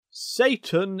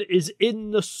Satan is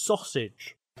in the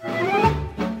sausage.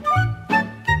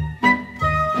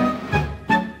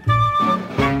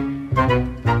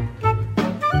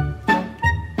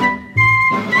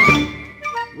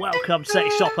 Welcome,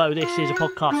 setisoppO. This is a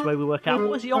podcast where we work out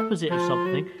what is the opposite of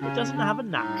something that doesn't have a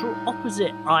natural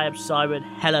opposite. I am Simon.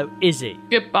 Hello, Izzy.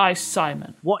 Goodbye,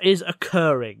 Simon. What is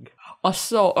occurring? I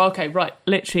saw, okay, right,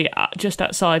 literally just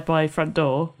outside my front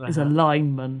door is a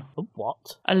lineman. A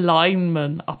what? A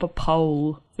lineman up a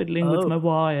pole, fiddling with my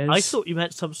wires. I thought you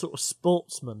meant some sort of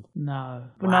sportsman. No.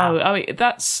 Wow. No, I mean,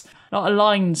 that's not a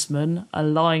linesman, a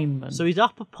lineman. So he's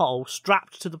up a pole,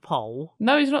 strapped to the pole.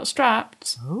 No, he's not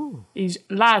strapped. Oh. He's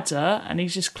ladder, and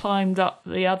he's just climbed up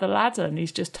the other ladder, and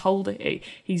he's just holding it.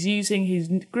 He's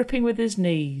gripping with his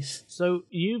knees. So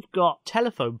you've got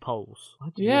telephone poles.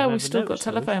 Yeah, we've still got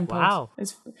telephone poles. Wow.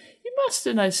 You must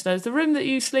have noticed those. The room that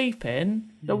you sleep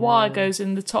in, the wire goes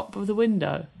in the top of the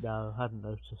window. No, I hadn't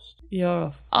noticed.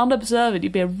 You're unobservant.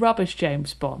 You'd be a rubbish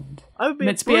James Bond. I would be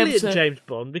a brilliant James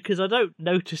Bond because I don't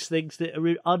notice things that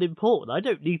are unimportant. I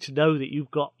don't need to know that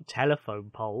you've got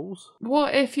telephone poles.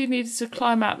 What if you needed to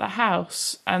climb out the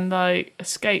house and like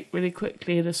escape really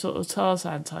quickly in a sort of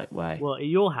Tarzan type way? Well, in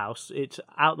your house, it's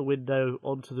out the window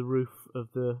onto the roof of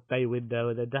the bay window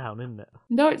and then down, isn't it?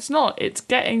 No, it's not. It's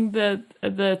getting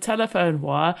the telephone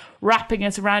wire, wrapping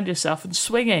it around yourself and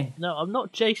swinging. No, I'm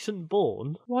not Jason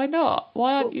Bourne. Why not?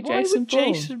 Why aren't you Jason Bourne? Why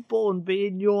would Jason Bourne be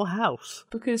in your house?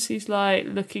 Because he's like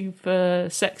looking for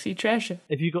sexy treasure.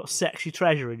 Have you got sexy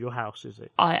treasure in your house, is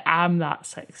it? I am that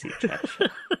sexy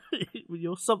treasure.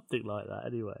 You're something like that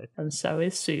anyway. And so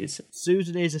is Susan.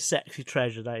 Susan is a sexy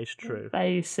treasure, that is true. There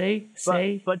you see.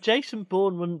 But Jason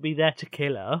Bourne wouldn't be there to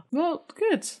kill her. Well,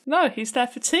 good. No, he's there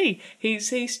for tea.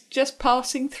 He's just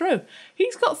passing through.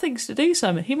 He's got things to do,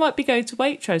 Simon. He might be going to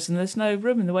Waitrose and there's no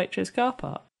room in the Waitrose car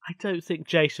park. I don't think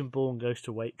Jason Bourne goes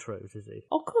to Waitrose, does he?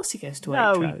 Of course he goes to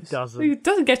No, Waitrose. he doesn't. He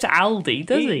doesn't go to Aldi,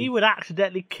 does he? He would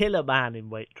accidentally kill a man in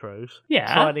Waitrose.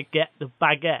 Yeah. Trying to get the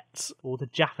baguettes or the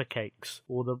Jaffa cakes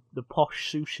or the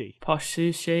posh sushi. Posh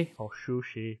sushi. Posh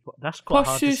sushi. That's quite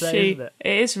hard to say, isn't it?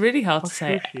 It is really hard Posh to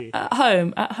say. sushi. At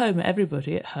home,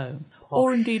 everybody at home.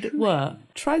 Or indeed at work.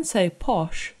 Try and say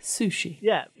posh sushi.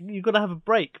 Yeah, you've got to have a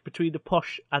break between the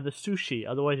posh and the sushi,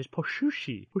 otherwise it's posh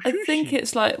sushi. I think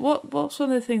it's like, what's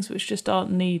one of the things which just aren't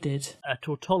needed? A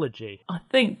tautology. I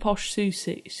think posh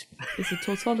sushi is a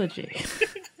tautology.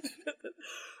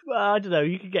 Well, I don't know,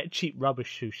 you can get cheap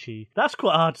rubbish sushi. That's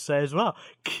quite hard to say as well.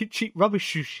 Cheap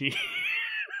rubbish sushi.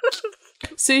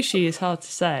 Sushi is hard to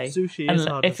say. Sushi is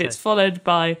hard to say. If it's followed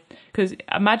by... Because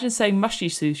imagine saying mushy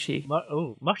sushi.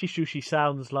 Mushy sushi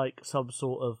sounds like some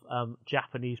sort of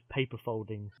Japanese paper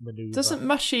folding manoeuvre. Doesn't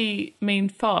mushy mean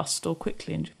fast or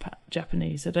quickly in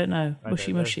Japanese? I don't know.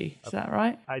 Mushy. Is that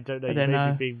right? I don't know. I don't you may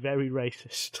know. be being very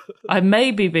racist. I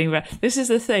may be being... This is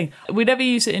the thing. We never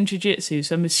use it in jiu-jitsu,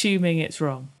 so I'm assuming it's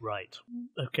wrong. Right.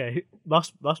 Okay.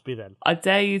 Must be then. I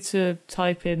dare you to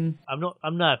type in... I'm not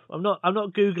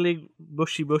Googling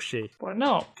mushy. Why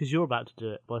not? Because you're about to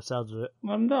do it, by the sounds of it.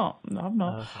 I'm not. No, I'm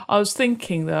not. I was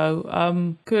thinking,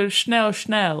 though, because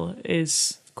schnell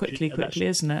is quickly,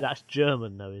 isn't it? That's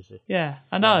German, though, is it? Yeah,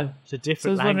 I know. It's a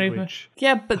different language.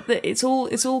 Yeah, but it's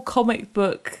all comic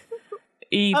book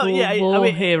evil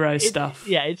hero stuff.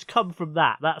 It's come from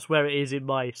that. That's where it is in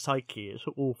my psyche. It's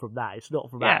all from that. It's not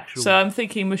from actual so I'm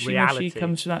thinking mushy reality.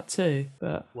 comes from that too.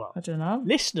 But I don't know.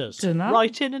 Listeners,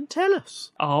 write in and tell us.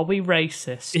 Are we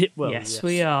racist? Yes,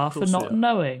 we are, for not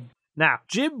knowing. Now,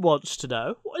 Jim wants to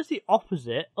know, what is the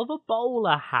opposite of a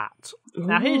bowler hat?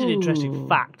 Now, here's an interesting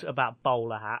fact about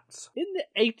bowler hats. In the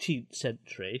 18th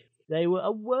century, they were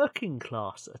a working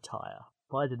class attire.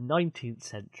 By the 19th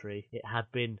century, it had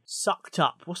been sucked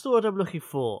up. What's the word I'm looking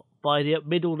for? By the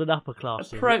middle and upper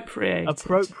classes.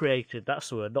 Appropriated, that's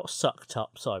the word, not sucked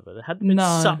up, Simon. They hadn't been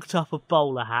sucked up a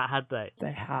bowler hat, had they?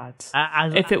 They had.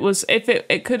 If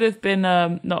it could have been,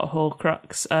 not a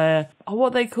Horcrux, what are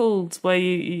they called, where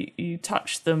you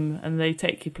touch them and they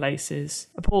take you places?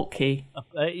 A portkey.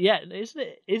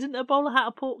 Isn't a bowler hat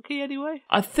a portkey anyway?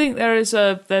 I think there's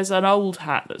an old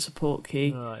hat that's a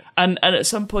portkey. Right. And at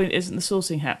some point, isn't the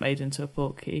sorting hat made into a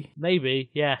portkey?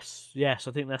 Maybe, yes, I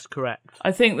think that's correct.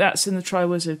 I think that's in the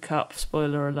Triwizard Cup,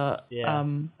 spoiler alert. Yeah.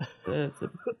 The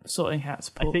sorting hat's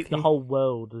portkey. I think the whole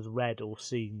world has read or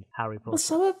seen Harry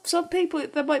Potter. Well, some people,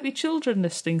 there might be children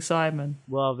listening, Simon.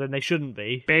 Well, then they shouldn't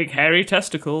be. Big hairy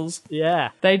testicles. Yeah.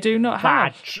 They do not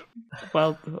Badge. have.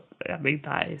 Well, I mean,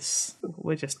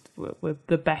 we're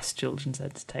the best children's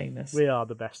entertainers. We are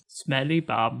the best. Smelly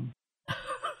bum.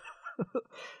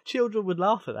 Children would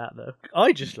laugh at that, though.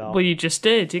 I just laughed. Well, you just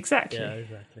did, exactly. Yeah,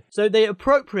 exactly. So they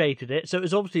appropriated it. So it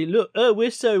was obviously, look,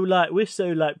 we're so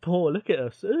poor. Look at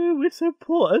us. Oh, we're so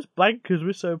poor. As bankers,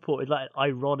 we're so poor. It's like an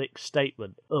ironic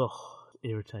statement. Ugh.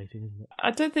 Irritating, isn't it?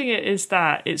 I don't think it is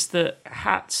that. It's that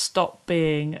hats stopped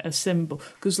being a symbol.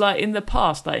 Because, like, in the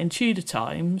past, like in Tudor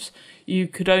times, you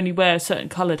could only wear certain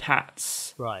coloured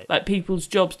hats. Right. Like, people's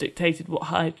jobs dictated what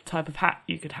type of hat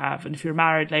you could have. And if you're a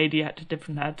married lady, you had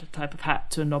to add a type of hat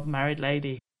to a non-married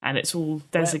lady. And it's all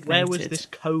designated. Where was this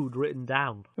code written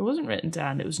down? It wasn't written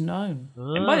down, it was known.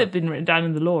 Ah. It might have been written down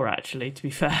in the law, actually, to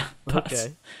be fair. But,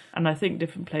 okay. And I think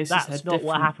different places That's not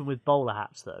what happened with bowler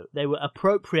hats, though. They were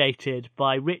appropriated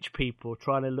by rich people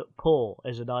trying to look poor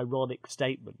as an ironic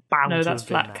statement. No, that's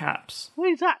flat caps.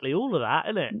 Well, exactly, all of that,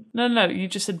 isn't it? No, you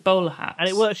just said bowler hats. And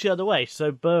it works the other way.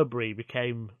 So Burberry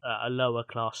became a lower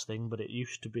class thing, but it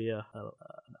used to be an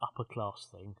upper class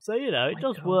thing. So, it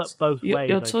does work both ways.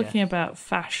 You're talking about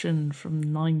fashion from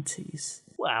 90s.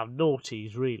 Well,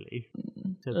 noughties, really.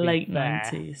 Late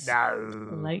 90s.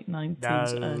 No. Late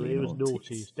 90s, no, early it was noughties.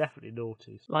 noughties. Definitely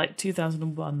noughties. Like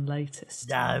 2001 latest.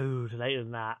 No, later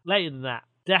than that. Later than that.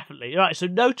 Definitely. Right, so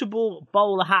notable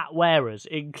bowler hat wearers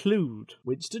include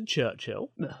Winston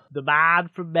Churchill, the man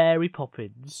from Mary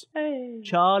Poppins, Hey.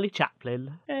 Charlie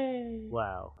Chaplin, Hey.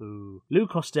 well, Lou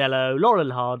Costello,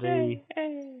 Laurel Hardy,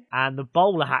 Hey. and the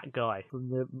bowler hat guy from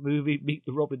the movie Meet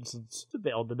the Robinsons. It's a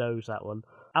bit on the nose, that one.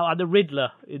 Oh, and the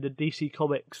Riddler in the DC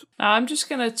Comics. Now, I'm just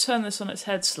going to turn this on its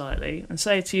head slightly and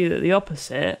say to you that the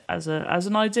opposite, as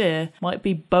an idea, might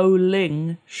be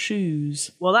bowling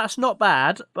shoes. Well, that's not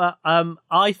bad, but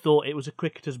I thought it was a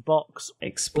cricketer's box.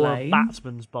 Explain. Or a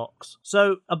batsman's box.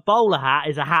 So a bowler hat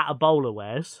is a hat a bowler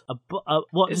wears.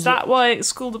 Is that why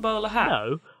it's called a bowler hat?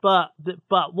 No, but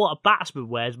what a batsman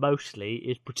wears mostly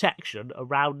is protection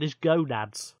around his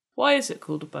gonads. Why is it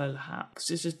called a bowler hat?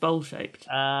 Because it's just bowl-shaped.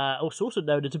 It's also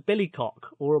known as a billycock,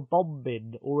 or a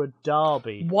bombin, or a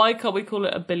derby. Why can't we call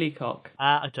it a billycock?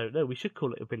 I don't know. We should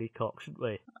call it a billycock, shouldn't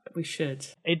we? We should.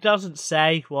 It doesn't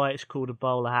say why it's called a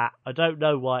bowler hat. I don't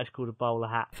know why it's called a bowler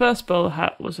hat. First bowler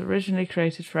hat was originally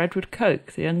created for Edward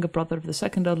Coke, the younger brother of the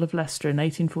second Earl of Leicester, in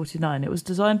 1849. It was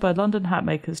designed by London hat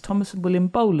makers Thomas and William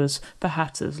Bowlers for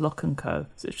Hatters, Lock & Co.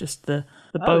 So it's just the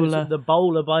bowler. The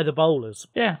bowler by the bowlers.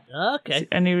 Yeah. Okay.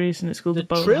 Any reason it's called the a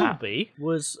bowler trilby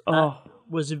hat?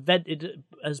 was invented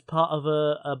as part of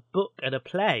a book and a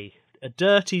play. A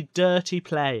dirty, dirty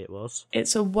play it was.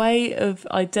 It's a way of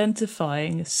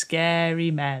identifying scary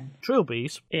men.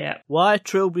 Trilbies? Yeah. Why are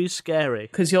trilbies scary?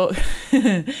 Because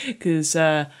there's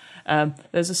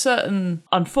a certain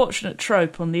unfortunate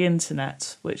trope on the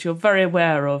internet, which you're very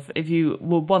aware of if you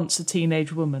were once a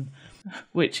teenage woman,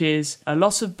 which is a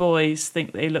lot of boys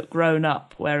think they look grown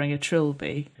up wearing a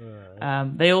trilby.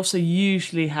 Right. They also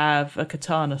usually have a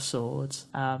katana sword.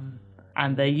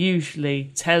 And they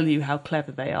usually tell you how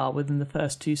clever they are within the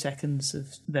first 2 seconds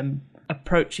of them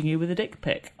approaching you with a dick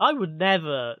pic. I would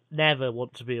never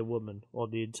want to be a woman on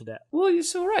the internet. Well,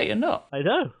 it's all right, you're not. I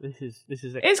know. This is.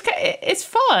 It's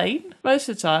fine most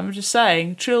of the time. I'm just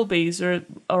saying, trilbies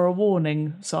are a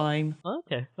warning sign.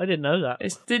 Okay, I didn't know that.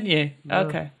 Didn't you? No.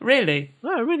 Okay, really?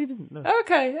 No, I really didn't know.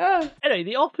 Okay. Anyway,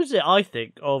 the opposite, I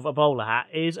think, of a bowler hat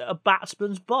is a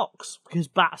batsman's box, because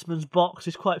batsman's box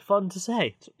is quite fun to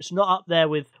say. It's not up there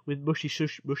with mushy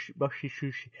sushi,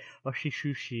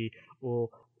 or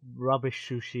rubbish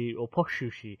sushi or posh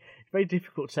sushi. It's very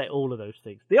difficult to say all of those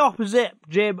things. The opposite,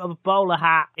 Jim, of a bowler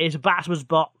hat is a batsman's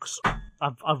box.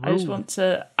 I just want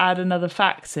to add another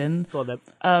fact in. Go on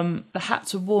then. The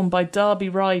hats were worn by Derby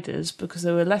riders because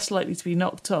they were less likely to be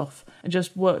knocked off and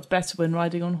just worked better when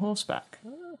riding on horseback.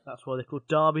 That's why they're called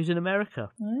derbies in America.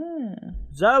 Yeah.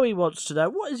 Zoe wants to know,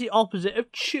 what is the opposite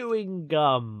of chewing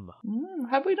gum?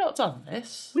 Have we not done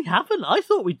this? We haven't. I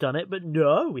thought we'd done it, but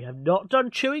no, we have not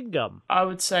done chewing gum. I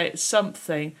would say it's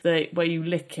something where you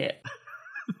lick it.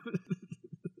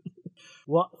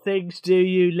 What things do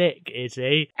you lick,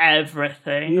 Izzy?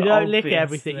 Everything. You don't obviously. lick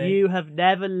everything. You have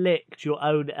never licked your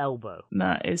own elbow.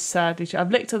 That is sadly true.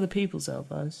 I've licked other people's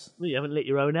elbows. Well, you haven't licked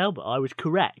your own elbow. I was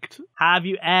correct. Have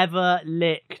you ever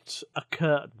licked a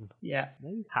curtain? Yeah.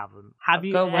 No, you haven't. Have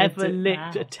you ever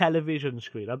licked a television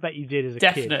screen? I bet you did as a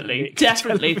kid.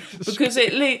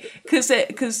 Definitely.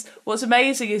 Because what's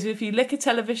amazing is if you lick a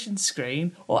television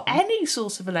screen or any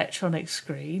sort of electronic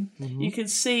screen, you can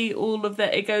see all of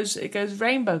that. It goes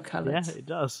rainbow coloured. Yeah, it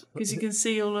does. Because you can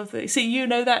see all of the. See, you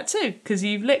know that too because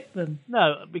you've licked them.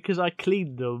 No, because I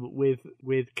cleaned them with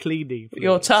cleaning fluids.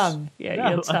 Your tongue. Yeah, no,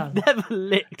 your tongue. I've never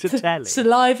licked a telly.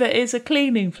 Saliva is a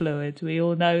cleaning fluid. We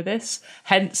all know this.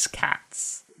 Hence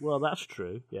cats. Well, that's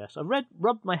true. Yes, I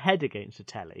rubbed my head against the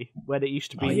telly when it used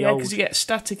to be the yeah, old because you get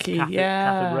staticky.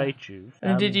 cathode ray tube.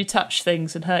 And did you touch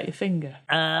things and hurt your finger?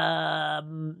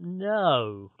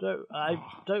 No, I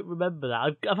don't remember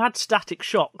that. I've had static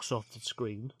shocks off the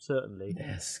screen, certainly.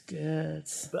 That's good.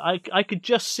 But I could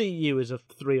just see you as a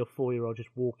 3 or 4 year old just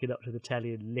walking up to the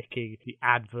telly and licking the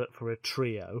advert for a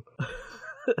trio.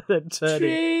 Then turning.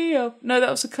 Trio. No,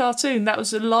 that was a cartoon. That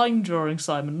was a line drawing,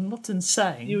 Simon. I'm not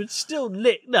insane. You would still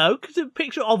lick. No, because a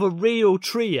picture of a real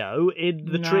trio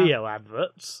in the trio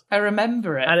adverts. I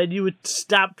remember it. And then you would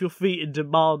stamp your feet and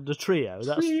demand a trio.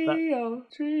 Trio.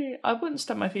 I wouldn't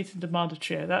stamp my feet and demand a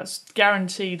trio. That's a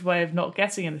guaranteed way of not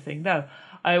getting anything. No,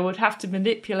 I would have to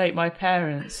manipulate my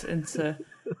parents into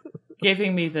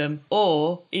giving me them,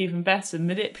 or even better,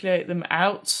 manipulate them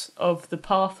out of the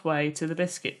pathway to the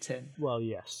biscuit tin. Well,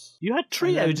 yes. You had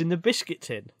trios in the biscuit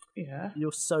tin. Yeah.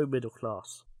 You're so middle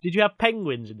class. Did you have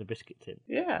penguins in the biscuit tin?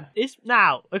 Yeah.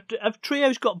 Have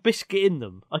trios got biscuit in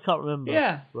them? I can't remember.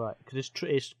 Yeah. Right, because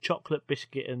it's chocolate,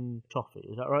 biscuit and toffee.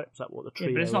 Is that right? Is that what the trio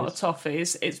is? But it's not a toffee.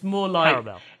 It's more like...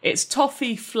 Caramel. It's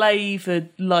toffee flavoured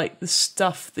like the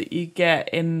stuff that you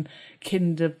get in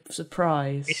Kinder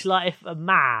Surprise. It's like if a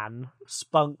man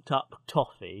spunked up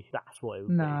toffee. That's what it would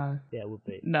be. No. Yeah, it would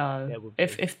be. No. Yeah, it would be.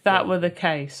 If that were the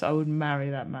case, I would marry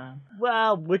that man.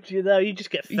 Well, would you though? You just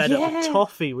get fed up with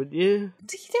toffee, wouldn't you?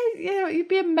 You'd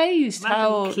be amazed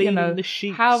the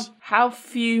sheets. how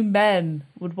few men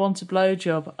would want a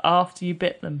blowjob after you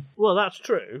bit them. Well, that's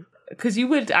true. Because you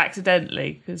would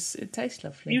accidentally, because it tastes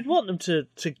lovely. You'd want them to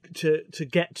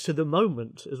get to the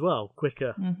moment as well,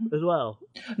 quicker as well.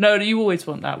 No, you always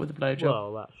want that with a blowjob.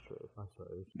 Well, that's true, I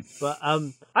suppose. But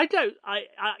I don't.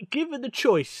 Given the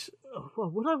choice,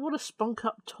 would I want to spunk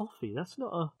up toffee? That's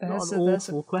not an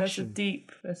awful question.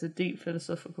 There's a deep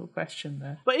philosophical question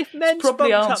there. But if men it's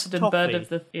probably spunked answered up in toffee, Bird of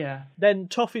the then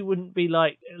toffee wouldn't be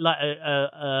like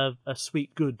a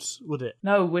sweet goods, would it?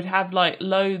 No, we'd have like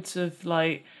loads of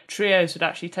like trios would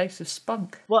actually taste of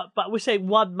spunk. Well, but we're saying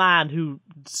one man who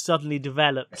suddenly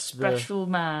develops special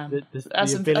man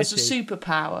as a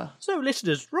superpower. So,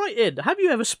 listeners, write in. Have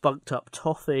you ever spunked up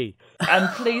toffee? And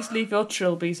please leave your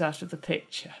trilbies out of the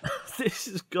picture. This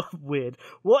has gone weird.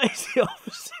 What is the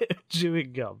opposite of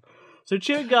chewing gum? So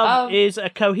chewing gum is a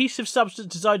cohesive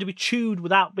substance designed to be chewed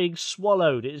without being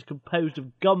swallowed. It is composed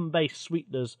of gum-based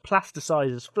sweeteners,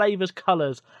 plasticizers, flavours,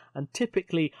 colours, and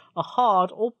typically a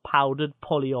hard or powdered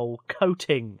polyol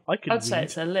coating. I'd say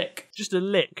it's a lick. Just a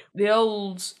lick. The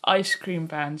old ice cream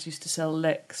vans used to sell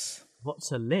licks.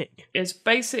 What's a lick? It's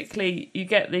basically, you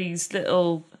get these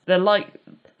little...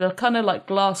 They're kind of like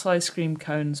glass ice cream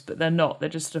cones, but they're not. They're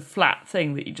just a flat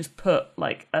thing that you just put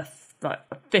like a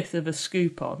fifth of a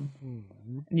scoop on,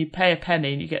 and you pay a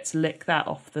penny and you get to lick that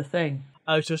off the thing.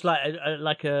 Oh, so it's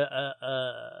like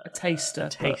a taster.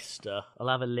 Taster. I'll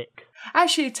have a lick.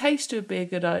 Actually, a taster would be a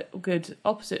good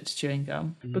opposite to chewing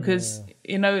gum because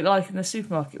like in the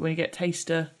supermarket when you get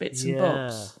taster bits and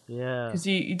bobs. Yeah. Because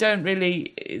you don't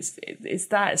really.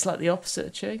 It's like the opposite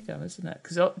of chewing gum, isn't it?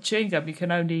 Because chewing gum you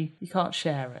can't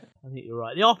share it. I think you're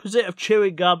right. The opposite of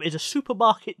chewing gum is a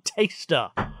supermarket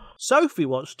taster. Sophie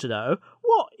wants to know,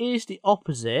 what is the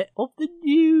opposite of the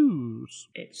news?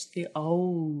 It's the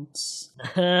olds.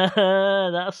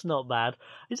 That's not bad.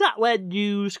 Is that where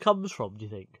news comes from, do you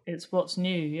think? It's what's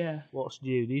new, yeah. What's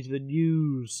new? These are the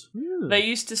news. They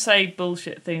used to say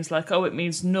bullshit things like, it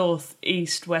means north,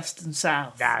 east, west and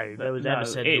south. No, there was never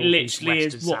said it north, literally east,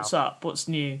 west is and what's south. up, what's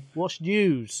new. What's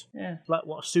news? Yeah. Like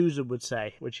what Susan would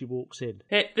say when she walks in.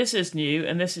 This is new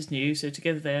and this is new, so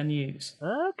together they are news.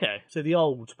 Okay, so the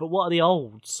olds. But what are the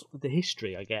olds? The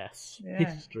history, I guess. Yeah.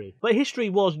 History. But history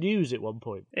was news at one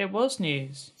point. It was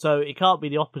news. So it can't be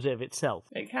the opposite of itself.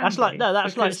 It can That's be. like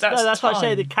that's like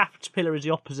saying the caterpillar is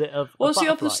the opposite of What's a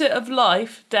the opposite of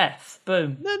life? Death.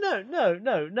 Boom. No.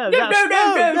 No,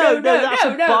 That's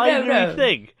a binary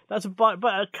thing. That's but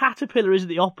a caterpillar isn't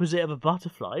the opposite of a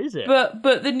butterfly, is it?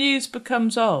 But the news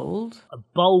becomes old. A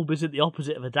bulb isn't the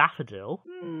opposite of a daffodil.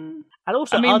 And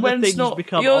also, when things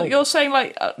become old. You're saying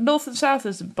like north and south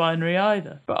isn't binary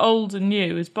either, but old and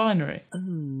new is binary.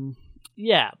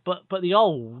 Yeah, but the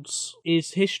olds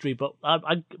is history. But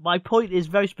my point is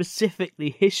very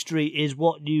specifically, history is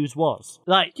what news was.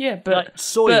 Like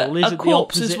soil isn't the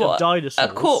opposite of dinosaurs.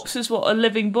 A corpse is what a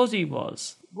living body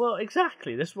was. Well,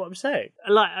 exactly. That's what I'm saying.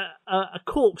 Like a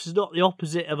corpse is not the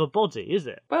opposite of a body, is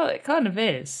it? Well, it kind of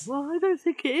is. Well, I don't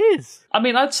think it is. I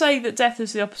mean, I'd say that death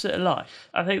is the opposite of life.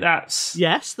 I think that's...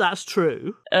 Yes, that's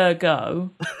true.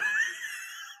 Ergo.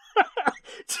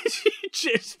 Did you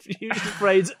just use the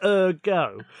phrase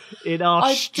ergo in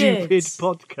our stupid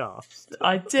podcast?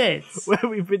 I did. Where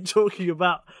we've been talking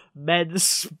about men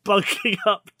spunking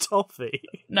up toffee.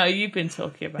 No, you've been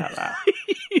talking about that.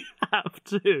 You have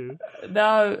to.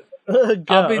 No.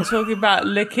 Ergo. I've been talking about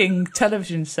licking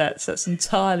television sets. That's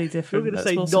entirely different. You're going to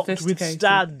say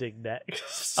notwithstanding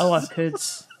next. Oh, I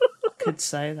could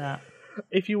say that.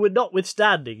 If you were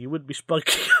notwithstanding, you wouldn't be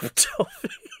spunking up toffee.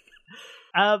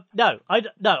 No,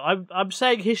 I'm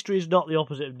saying history is not the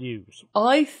opposite of news.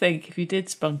 I think if you did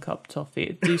spunk up toffee,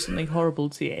 it'd do something horrible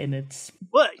to your innards.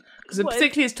 What? Because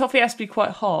particularly as toffee has to be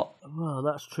quite hot. Well,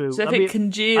 that's true. So if it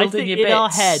congealed in your bits, in our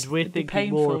head we're it'd be thinking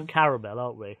painful. more of caramel,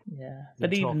 aren't we? Yeah,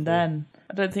 but even then,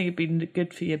 I don't think it'd be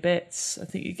good for your bits. I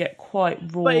think you get quite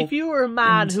raw. But if you were a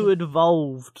man who had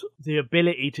evolved the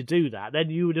ability to do that, then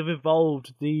you would have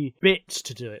evolved the bits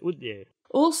to do it, wouldn't you?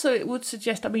 Also, it would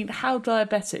suggest, how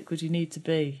diabetic would you need to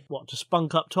be? What, to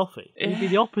spunk up toffee? You'd be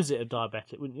the opposite of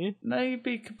diabetic, wouldn't you? No, you'd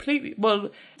be completely... Well,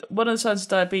 one of the signs of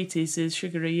diabetes is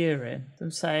sugary urine.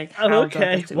 I'm saying, how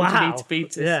diabetic would you need to be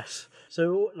to... Yes.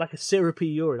 So, like a syrupy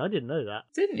urine. I didn't know that.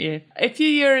 Didn't you? If your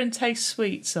urine tastes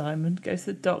sweet, Simon, go to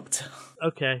the doctor.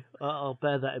 Okay, I'll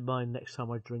bear that in mind next time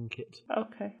I drink it.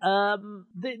 Okay.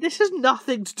 This has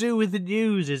nothing to do with the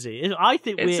news, is it? I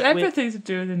think it's everything to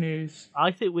do with the news.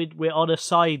 I think we're on a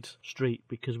side street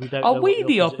because we don't. Are know we what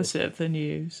the opposite of the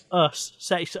news? Us.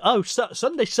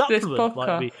 Sunday supplement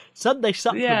might be. Sunday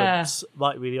supplements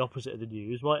might be the opposite of the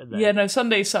news, mightn't they? Yeah, no.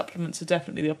 Sunday supplements are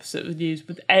definitely the opposite of the news.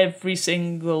 With every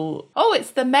single. Oh, it's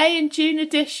the May and June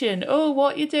edition. Oh,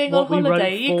 what are you doing on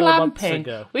holiday? Are you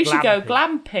glamping? We should go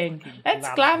glamping. Let's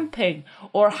glamping,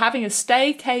 or having a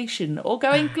staycation, or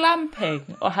going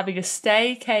glamping, or having a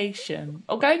staycation,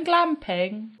 or going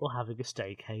glamping, or having a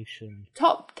staycation.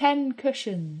 Top 10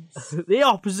 cushions. The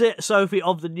opposite, Sophie,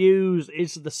 of the news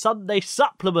is the Sunday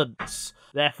supplements.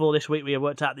 Therefore, this week we have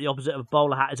worked out the opposite of a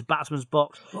bowler hat is a batsman's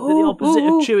box. The opposite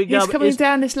of chewing gum he's coming is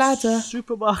down this ladder.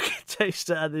 Supermarket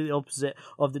taster, and the opposite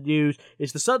of the news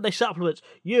is the Sunday supplements.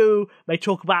 You may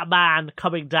talk about a man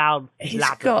coming down his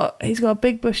ladder. He's got a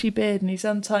big bushy beard and he's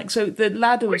untying. So the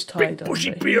ladder was tied big on,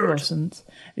 bushy but beard. He wasn't.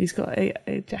 He's got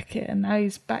a jacket and now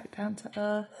he's back down to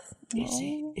earth. Is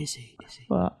he?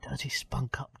 What? Does he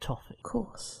spunk up toffee? Of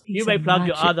course. You may plug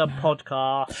your other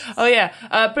podcast. Oh yeah,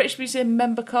 British Museum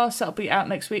member cast, that'll be out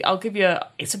next week. I'll give you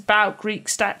it's about Greek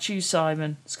statues,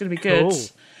 Simon. It's going to be good.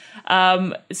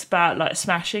 Cool. It's about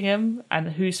smashing them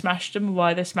and who smashed them and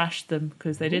why they smashed them,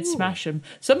 because they did smash them.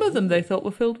 Some of them they thought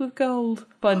were filled with gold.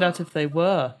 Find out if they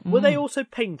were. Were they also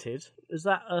painted? Is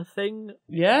that a thing?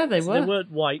 Yeah, they were. They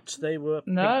weren't white, they were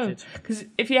painted. No, because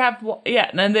if you have...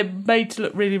 and then they're made to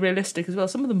look really realistic as well.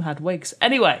 Some of them had wigs.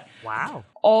 Anyway. Wow.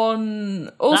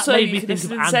 Also, you can listen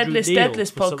to the Deadlist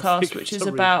Deadlist podcast, which is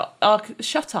about...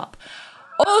 shut up.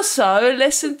 Also,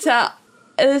 listen to...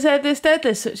 There's this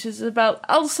Deadlist, which is about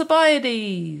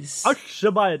Alcibiades.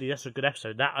 Alcibiades, that's a good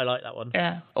episode. I like that one.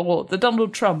 Yeah, or the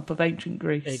Donald Trump of ancient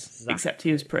Greece. Exactly. Except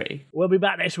he was pretty. We'll be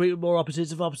back next week with more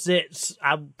opposites of opposites,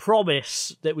 and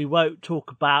promise that we won't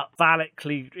talk about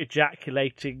phallically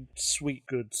ejaculating sweet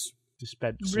goods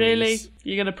dispensers. Really?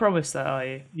 You're going to promise that, are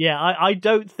you? Yeah, I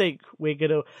don't think we're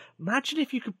going to... Imagine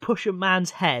if you could push a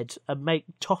man's head and make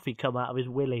toffee come out of his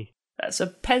willy. That's a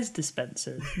Pez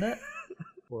dispenser, isn't it?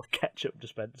 Or a ketchup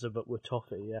dispenser, but with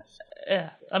toffee, yes. Yeah.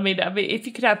 I mean, if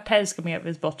you could have Pez coming out of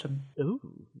his bottom. Ooh,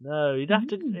 no, you'd have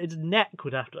to... His neck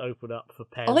would have to open up for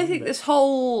Pez. I think this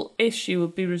whole issue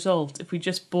would be resolved if we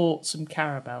just bought some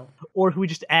caramel. Or if we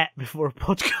just ate before a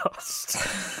podcast.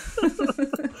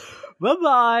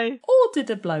 Bye-bye. Or did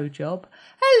a blowjob.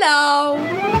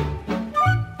 Hello!